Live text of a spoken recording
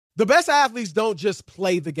The best athletes don't just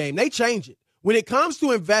play the game. They change it. When it comes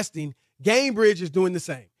to investing, GameBridge is doing the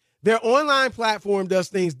same. Their online platform does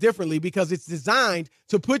things differently because it's designed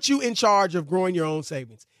to put you in charge of growing your own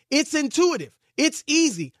savings. It's intuitive. It's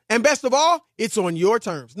easy. And best of all, it's on your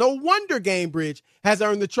terms. No wonder GameBridge has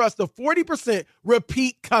earned the trust of 40%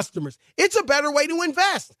 repeat customers. It's a better way to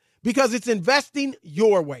invest because it's investing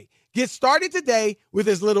your way. Get started today with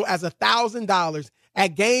as little as $1,000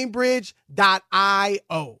 at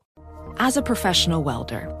GameBridge.io. As a professional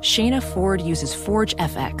welder, Shayna Ford uses Forge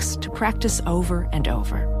FX to practice over and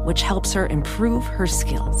over, which helps her improve her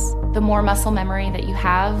skills. The more muscle memory that you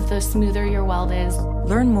have, the smoother your weld is.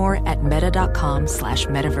 Learn more at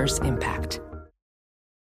meta.com/metaverse impact.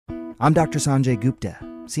 I'm Dr. Sanjay Gupta,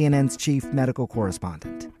 CNN's chief medical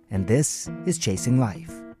correspondent, and this is Chasing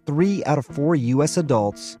Life. 3 out of 4 U.S.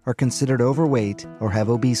 adults are considered overweight or have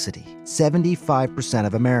obesity. 75%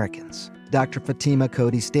 of Americans. Dr. Fatima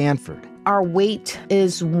Cody Stanford. Our weight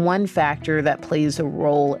is one factor that plays a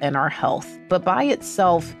role in our health, but by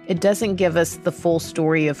itself, it doesn't give us the full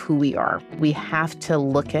story of who we are. We have to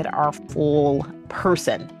look at our full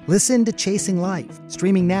person. Listen to Chasing Life,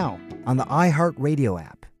 streaming now on the iHeartRadio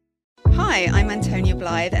app. Hi, I'm Antonia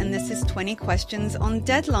Blythe, and this is 20 Questions on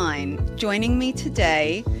Deadline. Joining me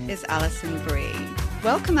today is Alison Brie.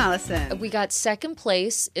 Welcome, Alison. We got second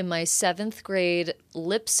place in my 7th grade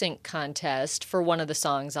lip sync contest for one of the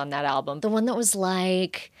songs on that album. The one that was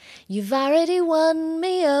like, "You've already won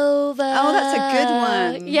me over." Oh, that's a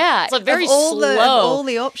good one. Yeah. It's a very slow. Of all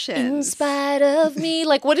the options. In spite of me.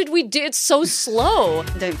 Like, what did we do? It's so slow.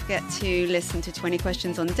 Don't forget to listen to 20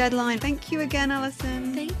 Questions on Deadline. Thank you again,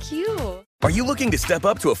 Alison. Thank you. Are you looking to step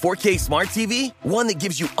up to a 4K smart TV? One that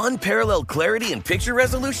gives you unparalleled clarity and picture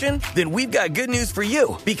resolution? Then we've got good news for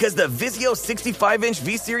you, because the Vizio 65-inch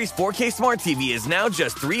V-Series 4K smart TV is now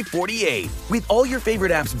just $348. With all your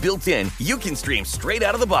favorite apps built in, you can stream straight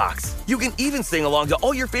out of the box. You can even sing along to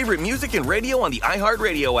all your favorite music and radio on the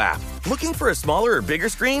iHeartRadio app. Looking for a smaller or bigger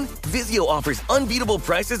screen? Vizio offers unbeatable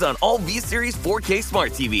prices on all V-Series 4K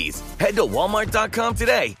smart TVs. Head to Walmart.com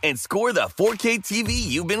today and score the 4K TV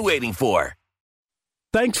you've been waiting for.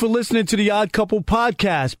 Thanks for listening to the Odd Couple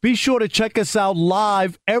podcast. Be sure to check us out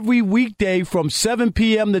live every weekday from 7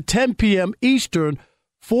 p.m. to 10 p.m. Eastern,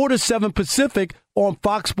 4 to 7 Pacific on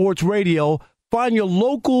Fox Sports Radio. Find your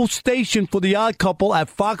local station for the Odd Couple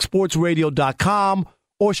at foxsportsradio.com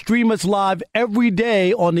or stream us live every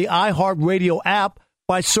day on the iHeartRadio app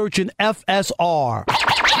by searching FSR. Now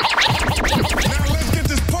let's get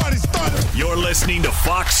this party started. You're listening to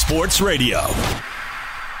Fox Sports Radio.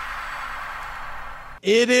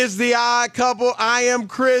 It is the Odd Couple. I am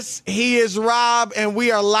Chris. He is Rob, and we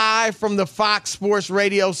are live from the Fox Sports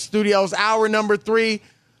Radio studios. Hour number 3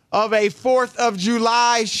 of a 4th of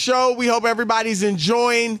July show. We hope everybody's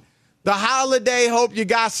enjoying the holiday. Hope you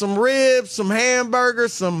got some ribs, some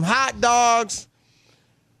hamburgers, some hot dogs,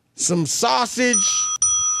 some sausage,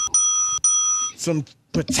 some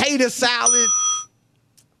potato salad,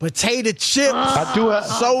 potato chips, I do have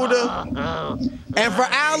soda, and for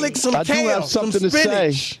Alex, some kale, some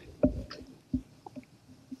spinach,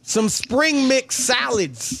 some spring mix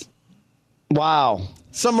salads. Wow.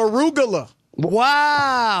 Some arugula.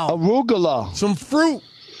 Wow. Arugula. Some fruit.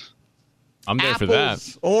 I'm there apples, for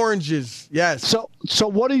that. Oranges. Yes. So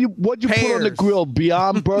what'd you put on the grill?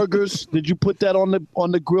 Beyond Burgers? Did you put that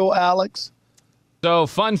on the grill, Alex? So,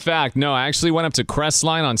 fun fact, no, I actually went up to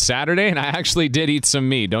Crestline on Saturday, and I actually did eat some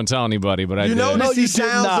meat. Don't tell anybody, but I did. You notice he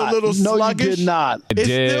sounds a little sluggish? No, you did not. I It's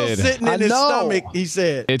did. still sitting in his stomach, he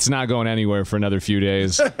said. It's not going anywhere for another few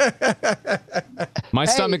days. My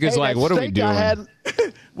stomach is like, what are we doing?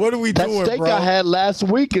 What are we doing, That steak bro? I had last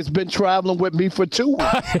week has been traveling with me for 2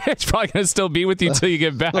 weeks. It's probably going to still be with you till you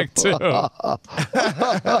get back, too.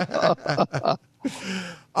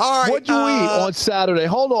 All right. What'd you eat on Saturday?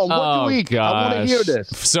 Hold on. What'd you eat? Gosh. I want to hear this.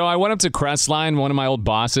 So I went up to Crestline, one of my old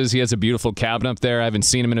bosses. He has a beautiful cabin up there. I haven't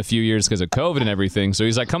seen him in a few years because of COVID and everything. So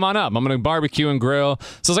he's like, come on up. I'm going to barbecue and grill. So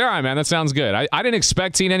I was like, all right, man, that sounds good. I didn't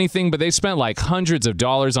expect to eat anything, but they spent like hundreds of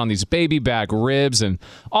dollars on these baby back ribs and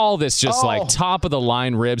all this just like top of the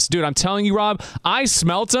line ribs. Dude, I'm telling you, Rob, I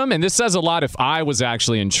smelt them, and this says a lot if I was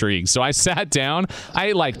actually intrigued. So I sat down. I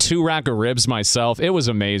ate like 2 racks of ribs myself. It was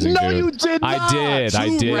amazing, dude. No, you did not. I did.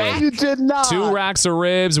 You did not. 2 racks of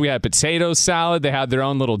ribs. We had potato salad. They had their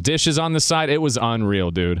own little dishes on the side. It was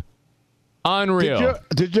unreal, dude. Unreal.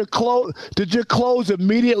 Did your clothes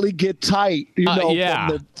immediately get tight? Yeah.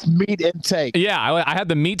 From the meat intake. Yeah, I had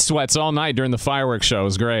the meat sweats all night during the fireworks show. It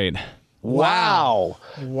was great. Wow.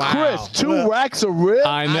 Chris, 2 racks of ribs?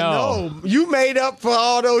 I know. You made up for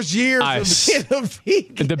all those years of being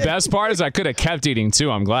a vegan. The best part is I could have kept eating,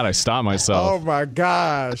 too. I'm glad I stopped myself. Oh, my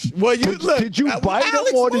gosh. Well, did you bite them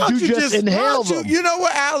or did you just inhale them? You know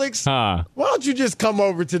what, Alex? Why don't you just come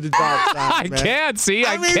over to the dark side, man? I can't, see?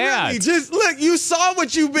 I can't. Really, just look, you saw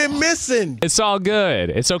what you've been missing. It's all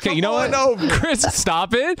good. It's okay. You know what? Over. Chris,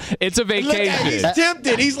 stop it. It's a vacation. Look, he's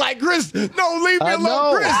tempted. He's like, Chris, no, leave me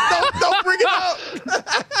alone. Chris, don't bring it up.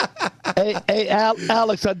 hey,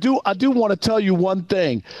 Alex, I do want to tell you one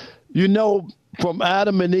thing. You know, from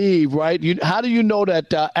Adam and Eve, right? How do you know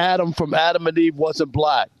that Adam from Adam and Eve wasn't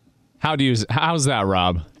black? How's that,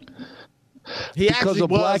 Rob? Because a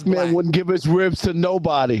black man wouldn't give his ribs to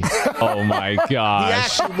nobody. Oh, my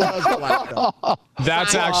gosh. He actually was black, though.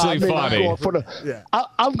 That's actually funny.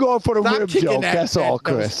 I'm going for the rib joke. That's all,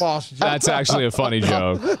 Chris. That's actually a funny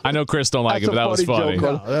joke. I know Chris don't like it, but that was funny.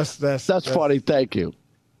 No, that's funny. Thank you.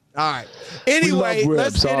 All right. Anyway,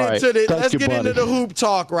 let's get into the hoop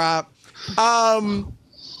talk, Rob.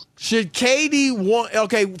 Should KD want?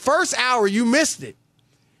 Okay, first hour you missed it.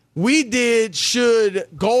 We did should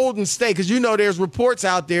Golden State, because you know there's reports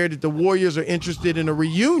out there that the Warriors are interested in a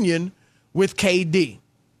reunion with KD.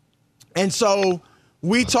 And so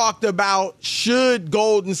we talked about should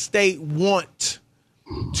Golden State want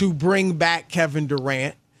to bring back Kevin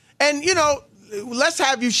Durant. And, you know, let's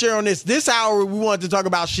have you share on this. This hour we wanted to talk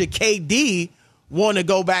about should KD want to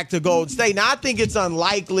go back to Golden State. Now, I think it's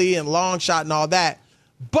unlikely and long shot and all that.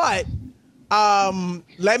 But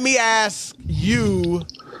let me ask you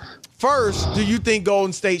first, do you think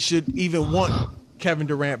Golden State should even want Kevin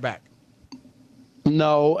Durant back?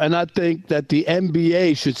 No, and I think that the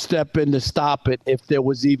NBA should step in to stop it if there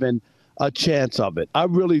was even a chance of it. I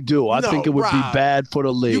really do. I think it would be bad for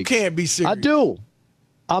the league. You can't be serious. I do.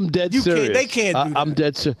 I'm dead serious. They can't do that. I'm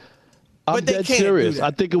dead serious. I'm dead serious.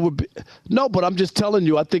 I think it would be but I'm just telling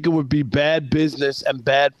you, I think it would be bad business and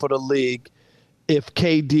bad for the league if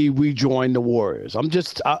KD rejoined the Warriors. I'm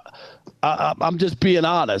just being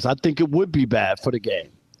honest. I think it would be bad for the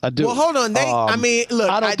game. I do. Well, hold on. I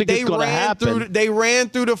don't think it's going to happen. They ran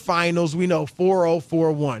through the finals. We know 4-0,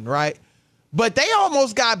 4-1, right? But they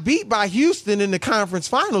almost got beat by Houston in the conference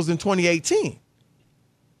finals in 2018.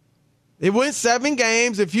 It went 7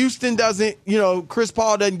 games. If Houston doesn't, Chris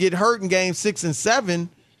Paul doesn't get hurt in games 6 and 7,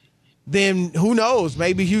 then who knows?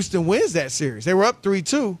 Maybe Houston wins that series. They were up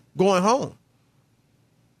 3-2 going home.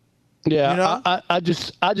 Yeah, I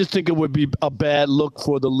just think it would be a bad look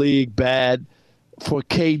for the league, bad for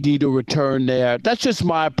KD to return there. That's just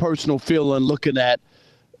my personal feeling looking at,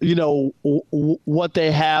 what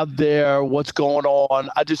they have there, what's going on.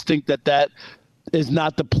 I just think that is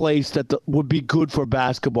not the place that would be good for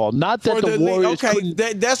basketball. Not that the Warriors okay,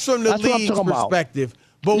 that's from the league's perspective.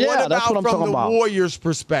 But what about from the Warriors'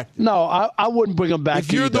 perspective? No, I wouldn't bring them back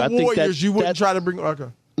if you're either. the Warriors, you wouldn't try to bring okay.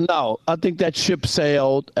 No, I think that ship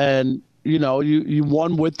sailed, and you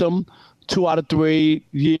won with them 2 out of 3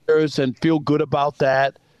 years and feel good about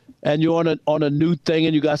that. And you're on a new thing,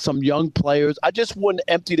 and you got some young players. I just wouldn't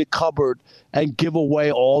empty the cupboard and give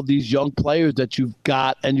away all these young players that you've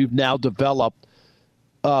got and you've now developed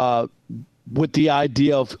with the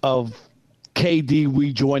idea of KD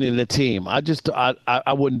rejoining the team. I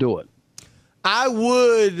wouldn't do it. I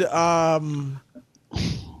would,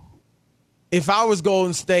 if I was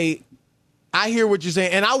Golden State. I hear what you're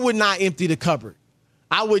saying, and I would not empty the cupboard.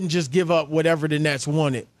 I wouldn't just give up whatever the Nets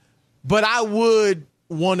wanted, but I would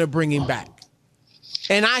want to bring him back.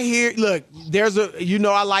 And I hear, look,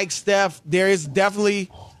 I like Steph. There is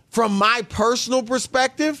definitely, from my personal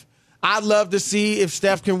perspective, I'd love to see if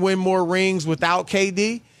Steph can win more rings without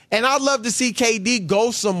KD. And I'd love to see KD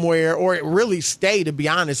go somewhere or really stay, to be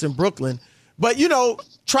honest, in Brooklyn. But,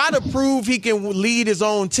 try to prove he can lead his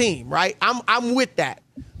own team, right? I'm with that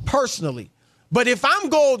personally. But if I'm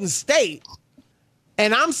Golden State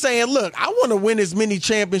and I'm saying, look, I want to win as many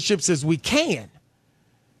championships as we can.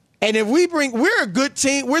 And if we're a good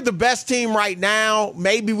team, we're the best team right now.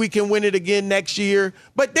 Maybe we can win it again next year,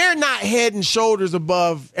 but they're not head and shoulders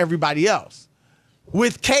above everybody else.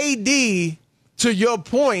 With KD, to your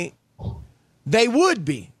point, they would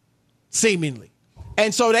be, seemingly.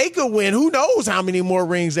 And so they could win. Who knows how many more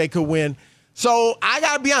rings they could win. So I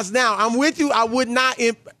got to be honest. Now, I'm with you. I would not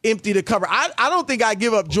empty the cupboard. I don't think I'd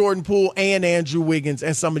give up Jordan Poole and Andrew Wiggins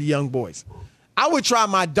and some of the young boys. I would try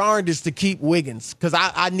my darndest to keep Wiggins because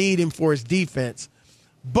I need him for his defense.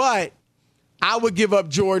 But I would give up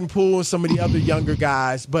Jordan Poole and some of the other younger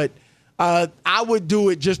guys. But I would do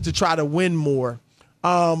it just to try to win more.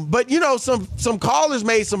 But, some callers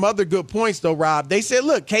made some other good points, though, Rob. They said,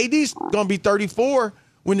 look, KD's going to be 34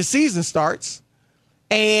 when the season starts.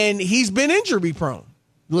 And he's been injury prone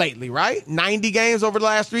lately, right? 90 games over the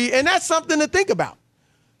last 3, and that's something to think about.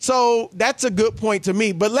 So that's a good point to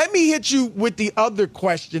me. But let me hit you with the other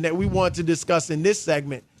question that we want to discuss in this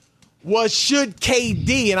segment was, should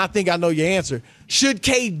KD, and I think I know your answer, should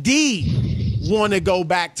KD want to go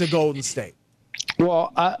back to Golden State?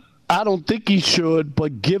 Well, I don't think he should,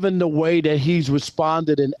 but given the way that he's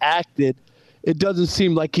responded and acted, it doesn't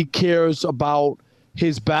seem like he cares about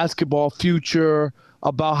his basketball future,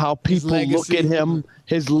 about how people look at him,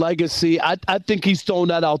 his legacy. I think he's thrown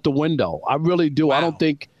that out the window. I really do. Wow.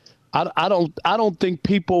 I don't think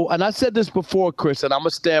people, and I said this before, Chris, and I'm gonna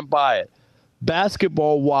stand by it.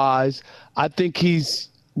 Basketball wise, I think he's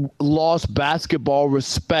lost basketball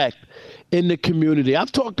respect in the community.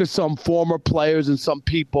 I've talked to some former players and some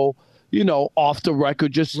people, off the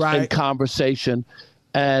record, just in conversation,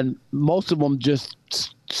 and most of them just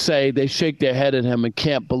say they shake their head at him and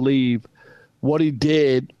can't believe what he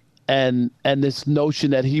did, and this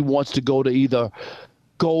notion that he wants to go to either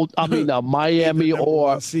Miami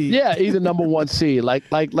or either number 1 seed. Like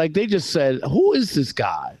they just said, who is this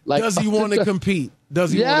guy? Like, does he want to compete?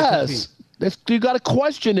 Does he want to compete? You got to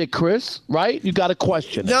question it, Chris, right? You got to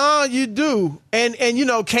question it. No, you do. And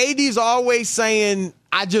KD's always saying,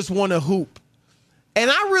 I just want to hoop.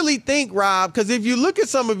 And I really think, Rob, because if you look at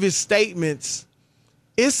some of his statements,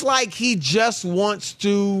 it's like he just wants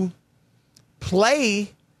to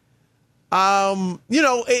play.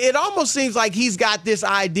 It almost seems like he's got this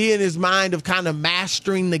idea in his mind of kind of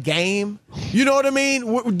mastering the game. You know what I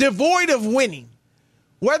mean? Devoid of winning.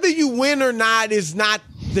 Whether you win or not is not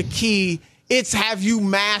the key. It's, have you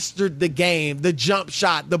mastered the game, the jump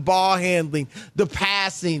shot, the ball handling, the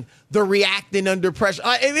passing, the reacting under pressure.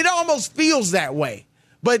 It almost feels that way.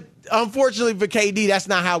 But unfortunately for KD, that's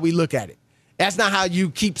not how we look at it. That's not how you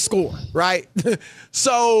keep score, right?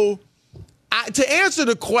 So to answer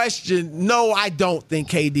the question, no, I don't think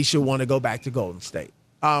KD should want to go back to Golden State.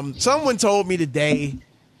 Someone told me today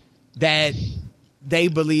that they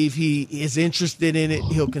believe he is interested in it.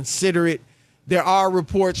 He'll consider it. There are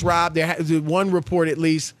reports, Rob, there's one report at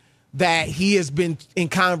least, that he has been in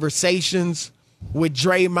conversations with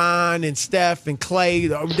Draymond and Steph and Clay.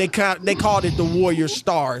 They called it the Warrior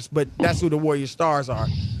Stars, but that's who the Warrior Stars are.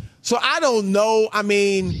 So I don't know. I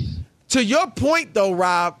mean, to your point, though,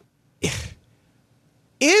 Rob,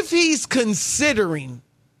 if he's considering,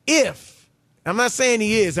 I'm not saying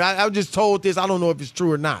he is. I was just told this. I don't know if it's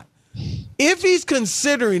true or not. If he's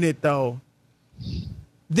considering it, though,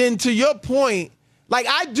 then to your point, like,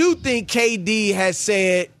 I do think KD has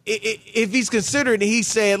said, if he's considering it, he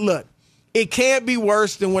said, look, it can't be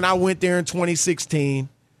worse than when I went there in 2016.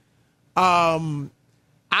 I've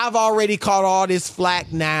already caught all this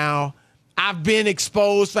flack now. I've been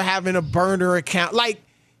exposed for having a burner account. Like,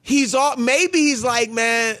 maybe he's like,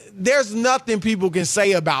 man, there's nothing people can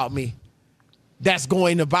say about me that's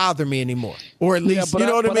going to bother me anymore. Or at least, you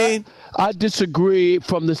know what I mean? I disagree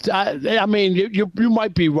from this. I mean, you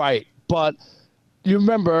might be right, but you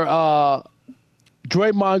remember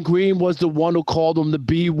Draymond Green was the one who called him the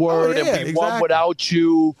B word and we won without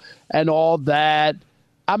you and all that.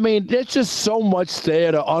 I mean, there's just so much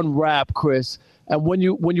there to unwrap, Chris. And when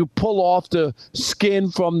you pull off the skin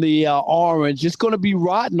from the orange, it's going to be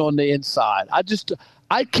rotten on the inside.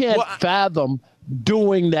 I can't fathom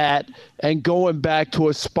doing that and going back to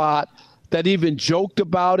a spot that even joked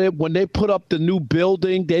about it. When they put up the new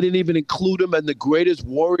building, they didn't even include him in the Greatest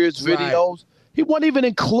Warriors videos. Right. He wasn't even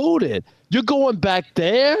included. You're going back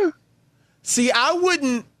there? See, I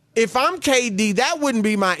wouldn't. If I'm KD, that wouldn't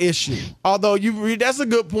be my issue. Although that's a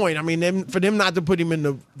good point. I mean, for them not to put him in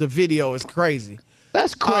the video is crazy.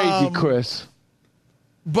 That's crazy, Chris.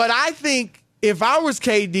 But I think if I was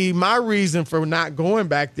KD, my reason for not going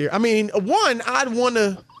back there, I mean, one, I'd want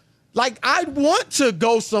to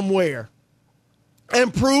go somewhere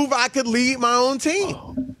and prove I could lead my own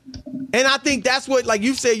team. And I think that's what, like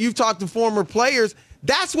you said, you've talked to former players.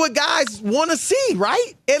 That's what guys want to see,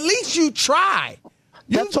 right? At least you try.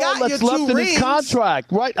 That's all that's left in his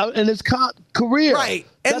contract, right? In his career. Right.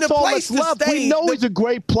 And that's all that's left. We know he's a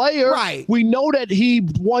great player. Right. We know that he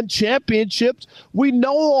won championships. We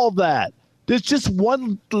know all that. There's just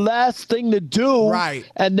one last thing to do. Right.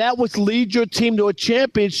 And that was lead your team to a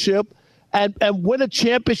championship and win a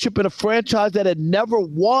championship in a franchise that had never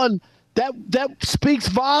won. That speaks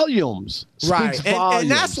volumes. Right.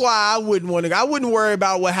 And that's why I wouldn't worry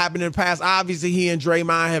about what happened in the past. Obviously, he and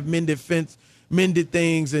Draymond have mended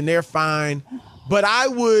things and they're fine. But I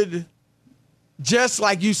would, just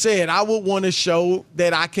like you said, I would want to show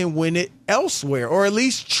that I can win it elsewhere or at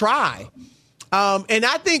least try. And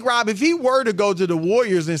I think, Rob, if he were to go to the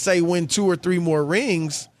Warriors and say win 2 or 3 more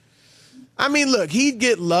rings, I mean, look, he'd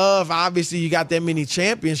get love. Obviously, you got that many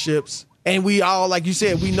championships. And we all, like you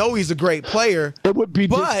said, we know he's a great player. It would be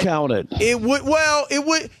discounted. It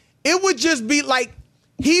would just be like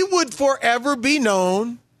he would forever be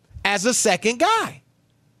known as a second guy.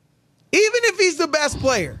 Even if he's the best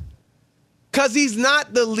player. Because he's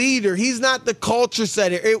not the leader. He's not the culture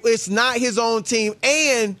setter. It's not his own team.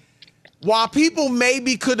 And while people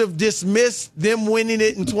maybe could have dismissed them winning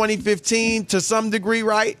it in 2015 to some degree,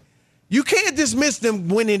 right? You can't dismiss them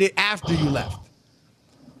winning it after you left.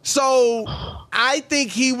 So I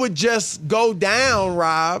think he would just go down,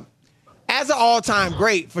 Rob, as an all-time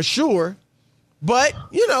great for sure. But,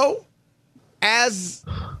 as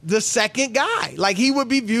the second guy. Like he would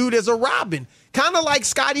be viewed as a Robin. Kind of like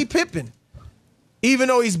Scottie Pippen. Even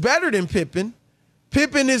though he's better than Pippen,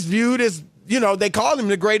 Pippen is viewed as, they call him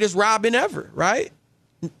the greatest Robin ever, right?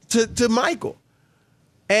 To Michael.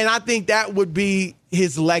 And I think that would be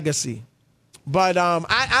his legacy. But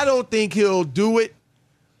I don't think he'll do it.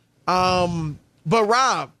 But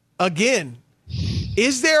Rob, again,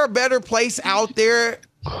 is there a better place out there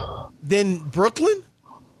than Brooklyn?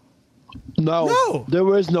 No,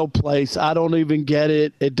 there is no place. I don't even get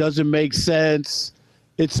it. It doesn't make sense.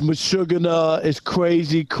 It's Meshuggah. It's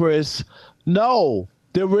crazy, Chris. No,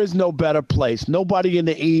 there is no better place. Nobody in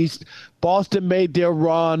the East. Boston made their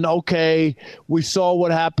run. Okay, we saw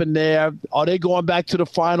what happened there. Are they going back to the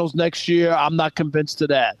finals next year? I'm not convinced of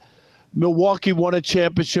that. Milwaukee won a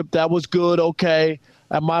championship. That was good. Okay.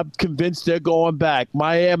 Am I convinced they're going back?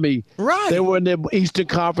 Miami. Right. They were in the Eastern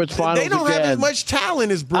Conference Finals again. They don't have as much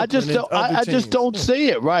talent as Brooklyn. I just don't see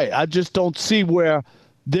it. Right. I just don't see where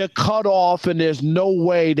they're cut off and there's no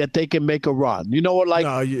way that they can make a run. You know what?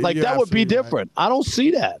 That would be different. Right. I don't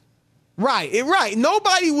see that. Right.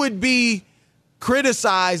 Nobody would be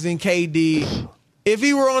criticizing KD if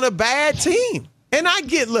he were on a bad team. And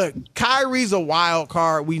look, Kyrie's a wild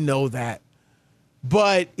card. We know that.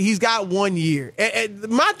 But he's got 1 year. And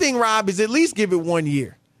my thing, Rob, is at least give it 1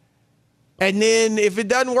 year. And then if it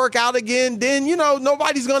doesn't work out again, then,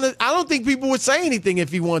 nobody's going to – I don't think people would say anything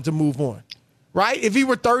if he wanted to move on. Right? If he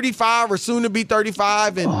were 35 or soon to be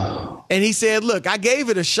 35 and he said, look, I gave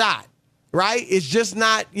it a shot. Right? It's just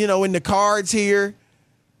not, in the cards here.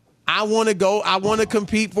 I want to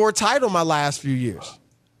compete for a title my last few years.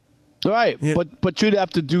 Right, yeah. but you'd have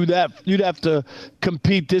to do that. You'd have to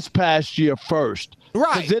compete this past year first.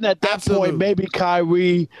 Right. Because then at that point, maybe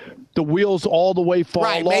Kyrie, the wheels all the way fall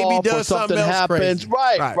off, maybe or something happens.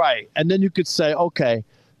 Right. And then you could say, okay,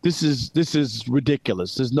 this is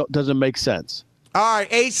ridiculous. Doesn't make sense. All right,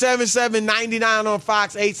 877-99 on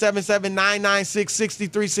Fox,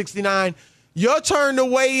 877-996-6369. Your turn to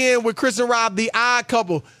weigh in with Chris and Rob, the odd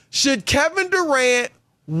couple. Should Kevin Durant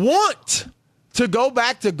want to go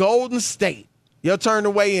back to Golden State? Your turn to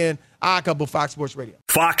weigh in. Odd Couple, Fox Sports Radio.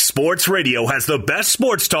 Fox Sports Radio has the best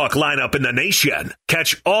sports talk lineup in the nation.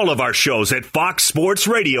 Catch all of our shows at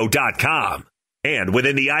foxsportsradio.com. And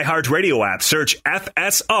within the iHeartRadio app, search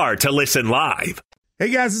FSR to listen live. Hey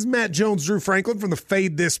guys, this is Matt Jones, Drew Franklin from the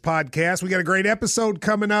Fade This podcast. We got a great episode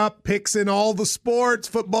coming up. Picks in all the sports,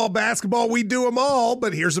 football, basketball, we do them all.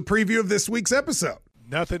 But here's a preview of this week's episode.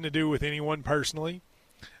 Nothing to do with anyone personally,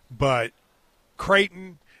 but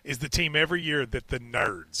Creighton is the team every year that the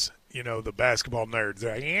nerds, the basketball nerds,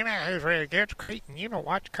 they're like, who's ready against Creighton?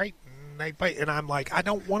 Watch Creighton. They play. And I'm like, I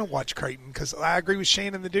don't want to watch Creighton because I agree with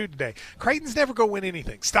Shane and the dude today. Creighton's never going to win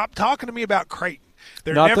anything. Stop talking to me about Creighton.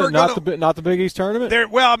 They're not never not the Big East tournament.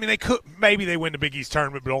 They could maybe they win the Big East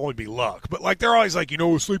tournament, but it'll only be luck. But they're always like,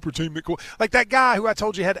 a sleeper team that like that guy who I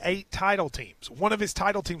told you had 8 title teams. One of his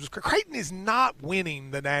title teams was Creighton is not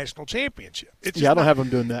winning the national championship. I don't have them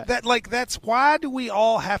doing that. That's why do we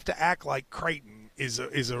all have to act like Creighton is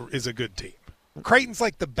a good team? Creighton's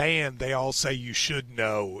like the band they all say you should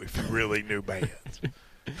know if you really knew bands.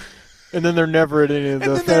 And then they're never at any of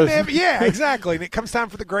the yeah, exactly. And it comes time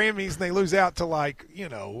for the Grammys, and they lose out to,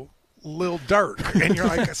 Lil Durk. And you're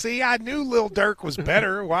like, see, I knew Lil Durk was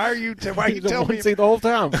better. Why are you telling me? See the whole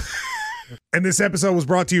time. And this episode was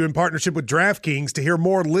brought to you in partnership with DraftKings. To hear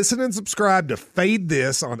more, listen and subscribe to Fade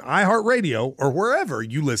This on iHeartRadio or wherever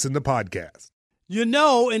you listen to podcasts.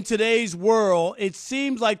 In today's world, it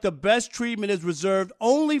seems like the best treatment is reserved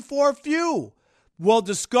only for a few. Well,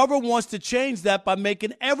 Discover wants to change that by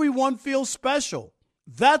making everyone feel special.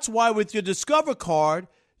 That's why with your Discover card,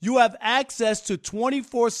 you have access to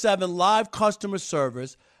 24/7 live customer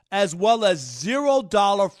service as well as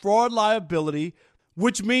 $0 fraud liability,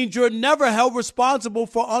 which means you're never held responsible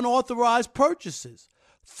for unauthorized purchases.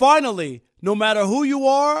 Finally, No matter who you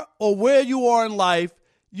are or where you are in life,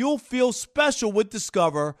 you'll feel special with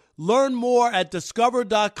Discover. Learn more at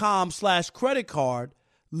discover.com/creditcard.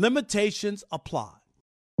 Limitations apply.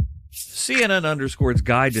 CNN_'s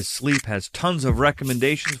Guide to Sleep has tons of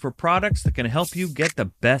recommendations for products that can help you get the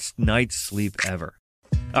best night's sleep ever.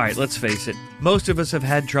 All right, let's face it. Most of us have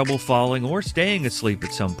had trouble falling or staying asleep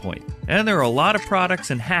at some point. And there are a lot of products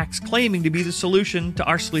and hacks claiming to be the solution to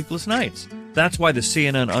our sleepless nights. That's why the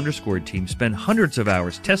CNN_ team spend hundreds of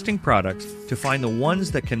hours testing products to find the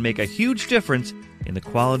ones that can make a huge difference in the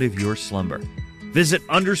quality of your slumber. Visit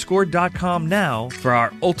underscore.com now for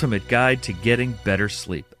our ultimate guide to getting better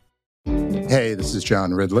sleep. Hey, this is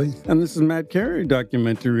John Ridley. And this is Matt Carey,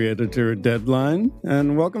 documentary editor at Deadline.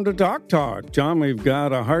 And welcome to Doc Talk. John, we've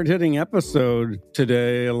got a hard-hitting episode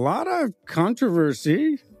today. A lot of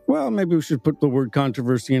controversy. Well, maybe we should put the word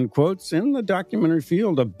controversy in quotes in the documentary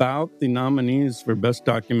field about the nominees for Best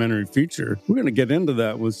Documentary Feature. We're going to get into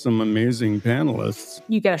that with some amazing panelists.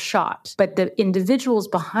 You get a shot, but the individuals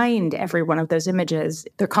behind every one of those images,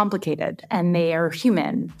 they're complicated and they are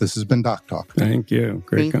human. This has been Doc Talk. Thank you.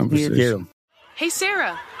 Great conversation. Thank you. Hey,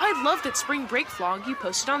 Sarah, I love that spring break vlog you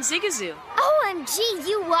posted on Zigazoo. OMG,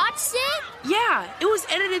 you watched it? Yeah, it was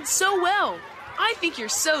edited so well. I think you're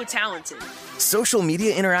so talented. Social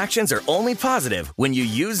media interactions are only positive when you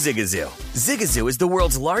use Zigazoo. Zigazoo is the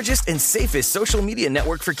world's largest and safest social media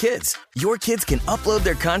network for kids. Your kids can upload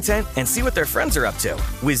their content and see what their friends are up to.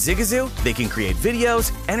 With Zigazoo, they can create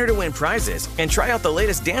videos, enter to win prizes, and try out the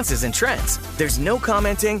latest dances and trends. There's no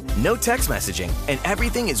commenting, no text messaging, and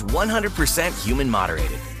everything is 100% human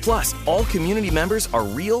moderated. Plus, all community members are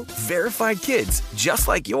real, verified kids just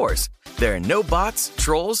like yours. There are no bots,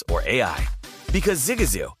 trolls, or AI. Because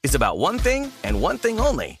Zigazoo is about one thing and one thing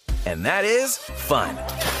only, and that is fun.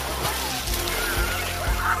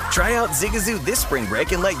 Try out Zigazoo this spring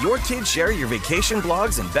break and let your kids share your vacation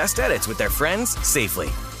blogs and best edits with their friends safely.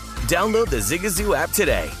 Download the Zigazoo app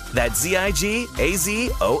today. That's Zigazoo.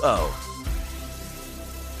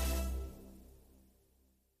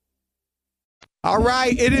 All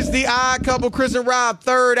right, it is the Odd Couple, Chris and Rob,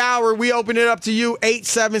 third hour. We open it up to you,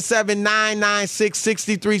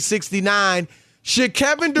 877-996-6369. Should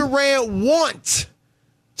Kevin Durant want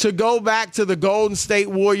to go back to the Golden State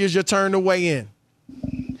Warriors? Your turn to weigh in.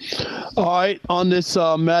 All right, on this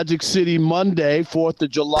Magic City Monday, 4th of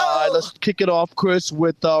July, let's kick it off, Chris,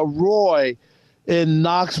 with Roy in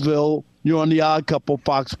Knoxville. You're on the Odd Couple,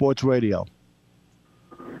 Fox Sports Radio.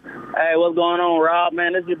 Hey, what's going on, Rob,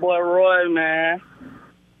 man? This is your boy Roy, man.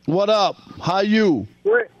 What up? How you?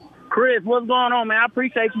 Chris, what's going on, man? I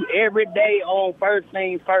appreciate you every day on First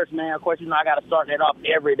Things First, man. Of course, you know I got to start that off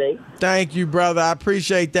every day. Thank you, brother. I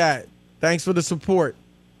appreciate that. Thanks for the support.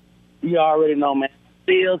 You already know, man.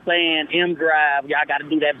 Still saying M Drive. Y'all got to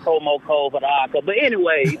do that promo code for the Odd Couple. But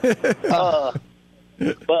anyway,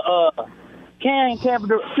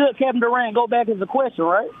 should Kevin Durant go back is the question,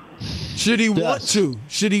 right? Should he want to?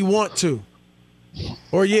 Should he want to?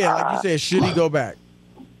 Or, yeah, like you said, should he go back?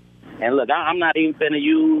 And look, I'm not even finna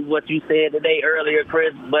use what you said today earlier,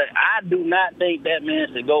 Chris, but I do not think that man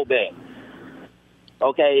should go back.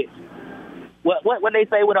 Okay? What they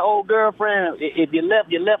say with an old girlfriend, if you left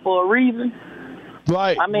for a reason.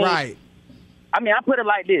 Right. I put it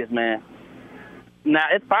like this, man. Now,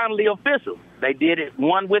 it's finally official. They did it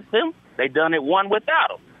one with him. They done it one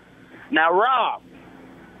without him. Now, Rob,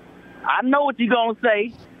 I know what you're going to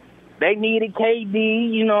say. They needed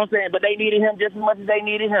KD, you know what I'm saying, but they needed him just as much as they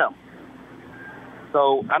needed him.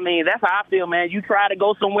 So, that's how I feel, man. You try to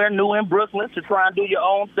go somewhere new in Brooklyn to try and do your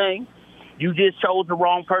own thing. You just chose the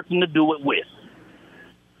wrong person to do it with.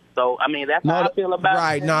 So, that's how I feel about it.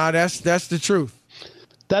 Right, that's the truth.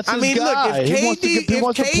 That's his guy. Look, if he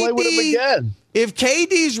wants to play with him again. If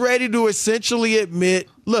KD's ready to essentially admit,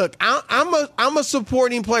 look, I'm a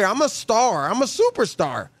supporting player. I'm a star. I'm a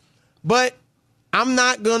superstar. But I'm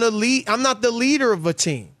not going to lead. I'm not the leader of a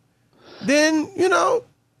team. Then,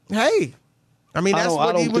 hey. That's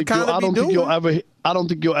what he would kind of be doing. I don't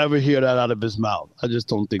think you'll ever hear that out of his mouth. I just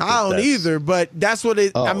don't think I don't either, but that's what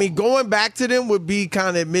it going back to them would be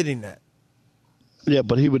kind of admitting that. Yeah,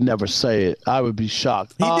 but he would never say it. I would be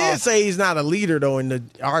shocked. He did say he's not a leader, though, in the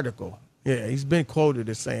article. Yeah, he's been quoted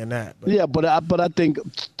as saying that. But. Yeah, but I think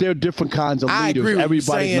there are different kinds of leaders. I agree with Everybody's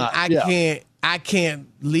you saying not. I can't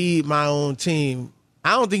lead my own team.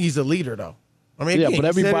 I don't think he's a leader, though. But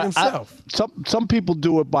everybody said it himself. Some people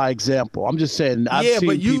do it by example. I'm just saying. I've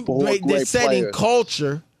seen people who are great setting players.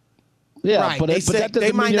 Culture. Yeah, right. but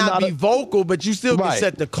they might not be vocal, but you still can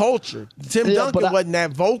set the culture. Tim Duncan wasn't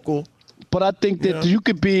that vocal. But I think that you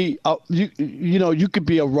could be, you could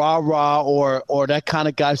be a rah-rah or that kind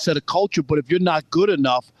of guy, set a culture. But if you're not good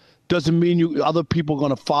enough, doesn't mean other people are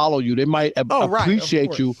going to follow you. They might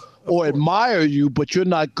appreciate you or admire you, but you're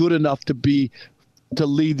not good enough to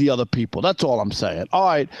lead the other people. That's all I'm saying. All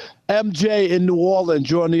right, MJ in New Orleans,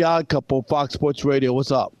 you're on the Odd Couple, Fox Sports Radio.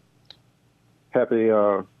 What's up? Happy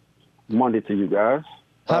Monday to you guys.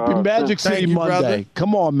 Happy Magic City Monday. Brother.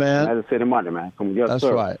 Come on, man. Magic City Monday, man. That's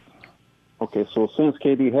sir. Right. Okay, so since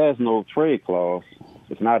KD has no trade clause,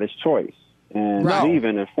 it's not his choice. And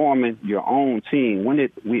leaving and forming your own team, when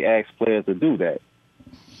did we ask players to do that?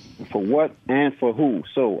 For what and for who?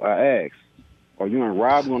 So I ask, are you and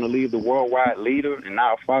Rob going to leave the worldwide leader and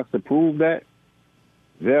now Fox to prove that?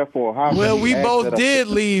 Therefore, how? Well, we both did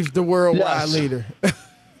leave the worldwide leader.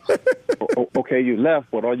 Okay, you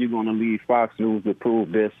left, but are you going to leave Fox News to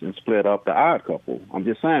prove this and split up the Odd Couple? I'm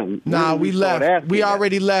just saying. Nah, we left. We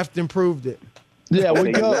already left and proved it. Yeah,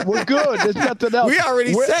 we're good. We're good. There's nothing else. We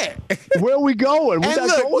already said. Where are we going? We're and not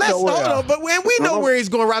look, going let's nowhere. hold on. But when we know where he's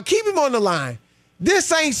going, Rob, keep him on the line.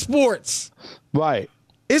 This ain't sports. Right.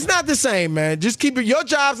 It's not the same, man. Just keep it. Your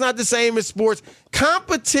job's not the same as sports.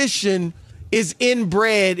 Competition is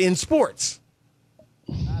inbred in sports.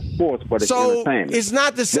 Sports, but it's entertainment. It's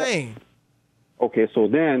not the same. Okay, so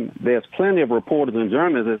then there's plenty of reporters and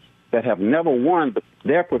journalists that have never won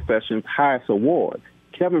their profession's highest award.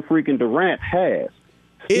 Kevin freaking Durant has.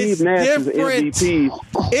 It's Steve Nash is different. MVP.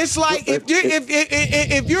 It's like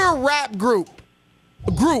if you're a rap group,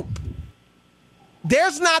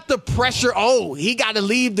 there's not the pressure. Oh, he got to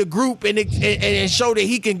leave the group and show that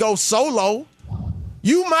he can go solo.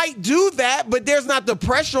 You might do that, but there's not the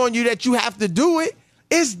pressure on you that you have to do it.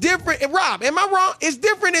 It's different. Rob, am I wrong? It's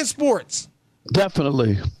different in sports.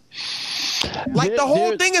 Definitely. Like the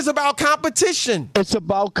whole thing is about competition. It's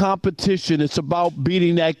about competition. It's about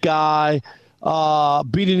beating that guy,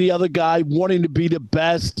 beating the other guy, wanting to be the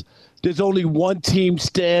best. There's only one team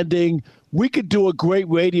standing. We could do a great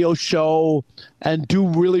radio show and do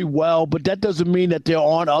really well, but that doesn't mean that there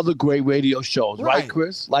aren't other great radio shows, right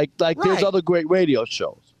Chris? Like there's other great radio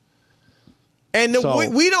shows. And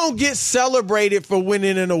we don't get celebrated for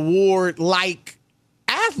winning an award like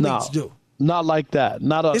athletes do. Not like that.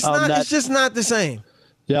 It's just not the same.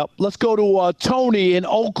 Yep. Let's go to Tony in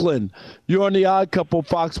Oakland. You're on the Odd Couple,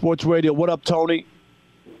 Fox Sports Radio. What up, Tony?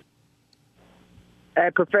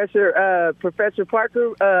 Professor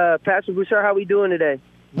Parker, Pastor Bouchard, how we doing today?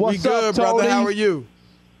 What's up, brother? How are you?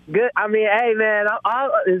 Good. I mean, hey, man,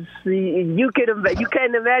 you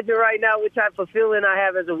can't imagine right now what type of feeling I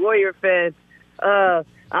have as a Warrior fan. I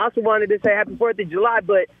also wanted to say Happy 4th of July,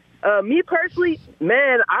 but me personally,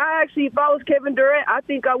 man, if I was Kevin Durant, I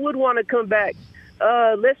think I would want to come back.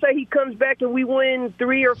 Let's say he comes back and we win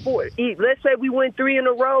 3 or 4. Let's say we win 3 in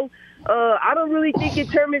a row. I don't really think it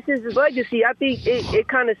determines his legacy. I think it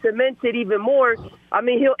kind of cements it even more. I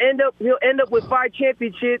mean, he'll end up with 5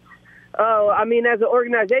 championships. I mean, as an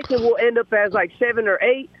organization, we'll end up as like 7 or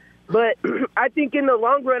 8. But I think in the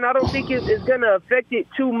long run, I don't think it's going to affect it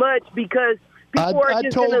too much because people are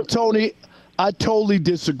just going to. Tony, I totally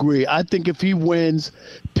disagree. I think if he wins,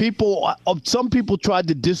 some people tried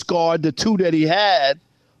to discard the 2 that he had,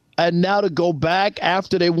 and now to go back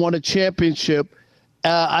after they won a championship,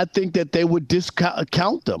 I think that they would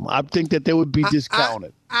discount them. I think that they would be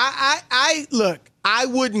discounted. Look, I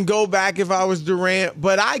wouldn't go back if I was Durant,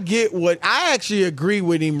 but I actually agree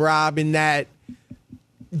with him, Rob, in that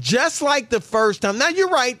just like the first time. Now, you're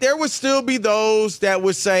right. There would still be those that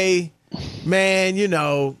would say, man,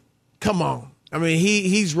 come on. I mean,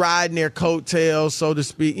 he's riding their coattails, so to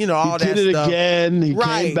speak, all that stuff. He did it again. He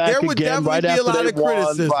came back there would again definitely right be a lot after of they won.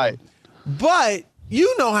 criticism. Right. But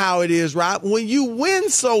you know how it is, Rob. When you win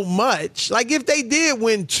so much, like if they did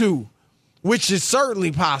win 2, which is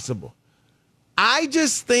certainly possible, I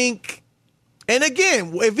just think, and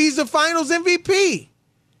again, if he's the Finals MVP,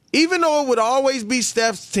 even though it would always be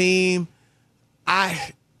Steph's team,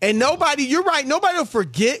 you're right, nobody will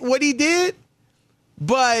forget what he did,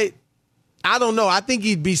 but I don't know. I think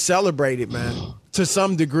he'd be celebrated, man, to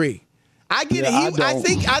some degree. I get it.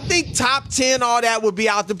 I think top 10, all that would be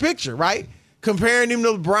out the picture, right? Comparing him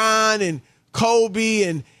to LeBron and Kobe,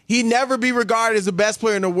 and he'd never be regarded as the best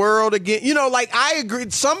player in the world again. I agree.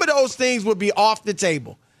 Some of those things would be off the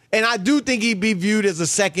table. And I do think he'd be viewed as a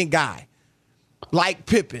second guy, like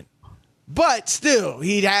Pippen. But still,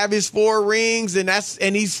 he'd have his 4 rings, and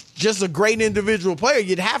he's just a great individual player.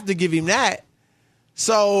 You'd have to give him that.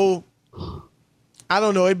 So I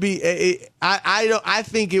don't know. I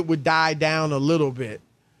think it would die down a little bit.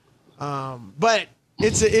 But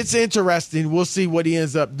it's interesting. We'll see what he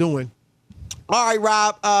ends up doing. All right,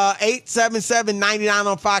 Rob, 877-99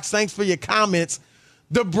 on Fox. Thanks for your comments.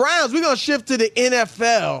 The Browns, we're going to shift to the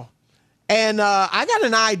NFL. And I got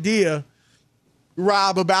an idea,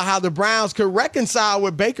 Rob, about how the Browns could reconcile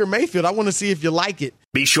with Baker Mayfield. I want to see if you like it.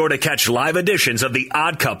 Be sure to catch live editions of The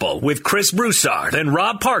Odd Couple with Chris Broussard and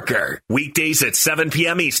Rob Parker. Weekdays at 7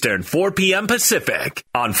 p.m. Eastern, 4 p.m. Pacific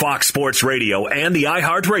on Fox Sports Radio and the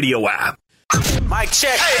iHeartRadio app. Mic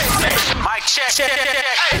check. Mic check.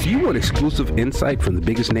 Do you want exclusive insight from the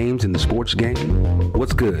biggest names in the sports game?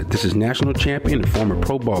 What's good? This is national champion and former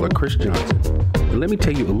Pro Bowler Chris Johnson. And let me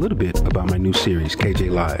tell you a little bit about my new series,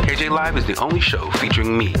 KJ Live. KJ Live is the only show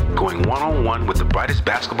featuring me going one-on-one with the brightest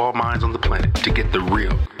basketball minds on the planet to get the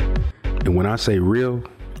real. And when I say real,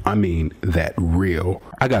 I mean that real.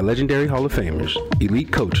 I got legendary Hall of Famers,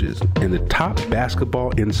 elite coaches, and the top basketball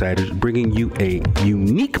insiders bringing you a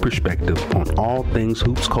unique perspective on all things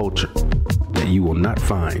hoops culture that you will not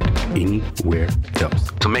find anywhere else.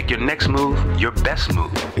 So make your next move your best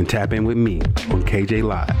move and tap in with me on KJ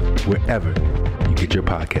Live, wherever you get your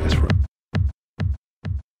podcast from.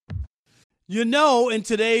 You know, in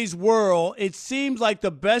today's world, it seems like the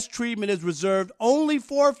best treatment is reserved only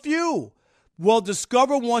for a few. Well,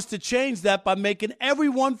 Discover wants to change that by making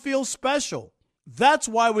everyone feel special. That's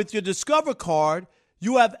why with your Discover card,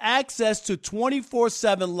 you have access to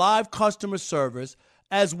 24/7 live customer service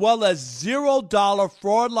as well as $0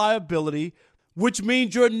 fraud liability, which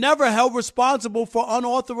means you're never held responsible for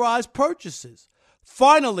unauthorized purchases.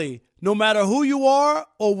 Finally, no matter who you are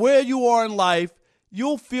or where you are in life,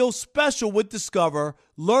 you'll feel special with Discover.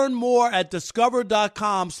 Learn more at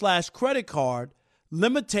discover.com/creditcard.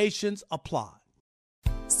 Limitations apply.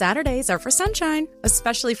 Saturdays are for sunshine,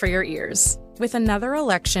 especially for your ears. With another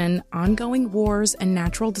election, ongoing wars, and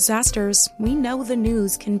natural disasters, we know the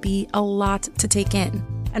news can be a lot to take in.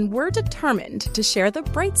 And we're determined to share the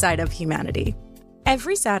bright side of humanity.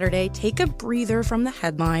 Every Saturday, take a breather from the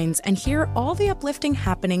headlines and hear all the uplifting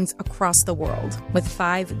happenings across the world with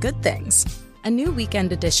 5 Good Things, a new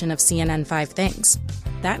weekend edition of CNN 5 Things.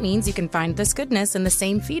 That means you can find this goodness in the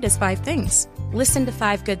same feed as 5 Things. Listen to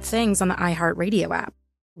 5 Good Things on the iHeartRadio app.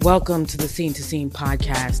 Welcome to the Scene to Scene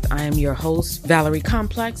podcast. I am your host, Valerie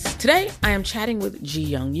Complex. Today, I am chatting with Ji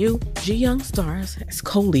Young Yu. Ji Young stars as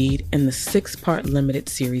co-lead in the 6-part limited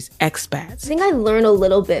series Expats. I think I learn a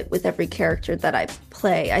little bit with every character that I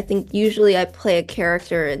play. I think usually I play a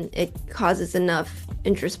character and it causes enough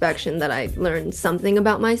introspection that I learn something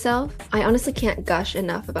about myself. I honestly can't gush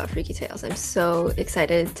enough about Freaky Tales. I'm so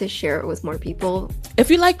excited to share it with more people. If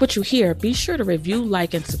you like what you hear, be sure to review,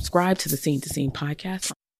 like, and subscribe to the Scene to Scene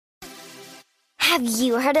podcast. Have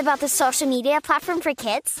you heard about the social media platform for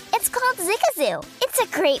kids? It's called Zigazoo. It's a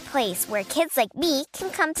great place where kids like me can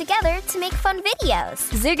come together to make fun videos.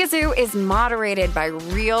 Zigazoo is moderated by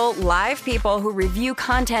real, live people who review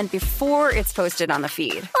content before it's posted on the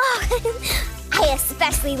feed. Oh, I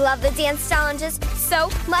especially love the dance challenges. So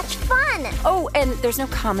much fun. Oh, and there's no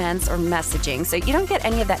comments or messaging, so you don't get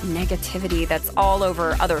any of that negativity that's all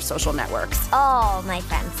over other social networks. All my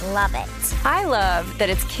friends love it. I love that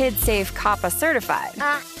it's kid-safe COPPA certified.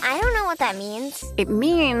 I don't know what that means. It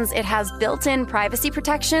means it has built-in privacy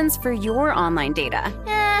protections for your online data.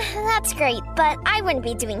 That's great, but I wouldn't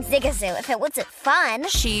be doing Zigazoo if it wasn't fun.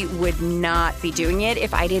 She would not be doing it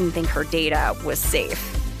if I didn't think her data was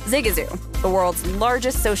safe. Zigazoo, the world's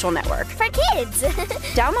largest social network. For kids!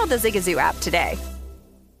 Download the Zigazoo app today.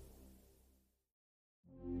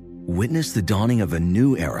 Witness the dawning of a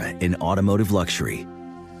new era in automotive luxury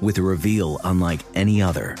with a reveal unlike any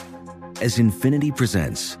other as Infiniti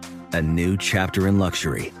presents a new chapter in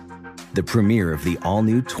luxury, the premiere of the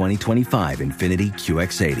all-new 2025 Infiniti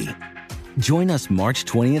QX80. Join us March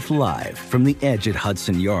 20th live from the Edge at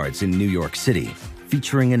Hudson Yards in New York City,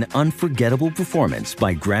 featuring an unforgettable performance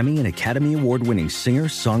by Grammy and Academy Award-winning singer,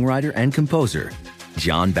 songwriter, and composer,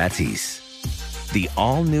 Jon Batiste. The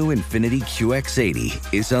all-new Infiniti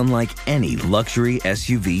QX80 is unlike any luxury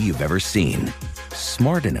SUV you've ever seen.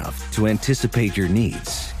 Smart enough to anticipate your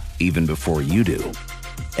needs, even before you do.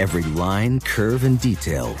 Every line, curve, and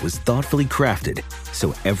detail was thoughtfully crafted,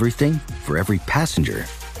 so everything for every passenger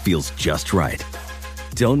feels just right.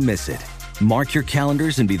 Don't miss it. Mark your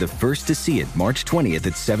calendars and be the first to see it March 20th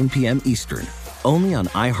at 7 p.m. Eastern, only on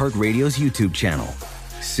iHeartRadio's YouTube channel.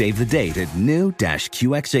 Save the date at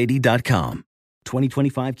new-QX80.com.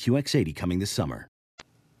 2025 QX80 coming this summer.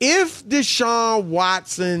 If Deshaun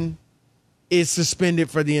Watson is suspended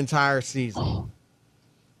for the entire season,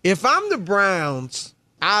 if I'm the Browns,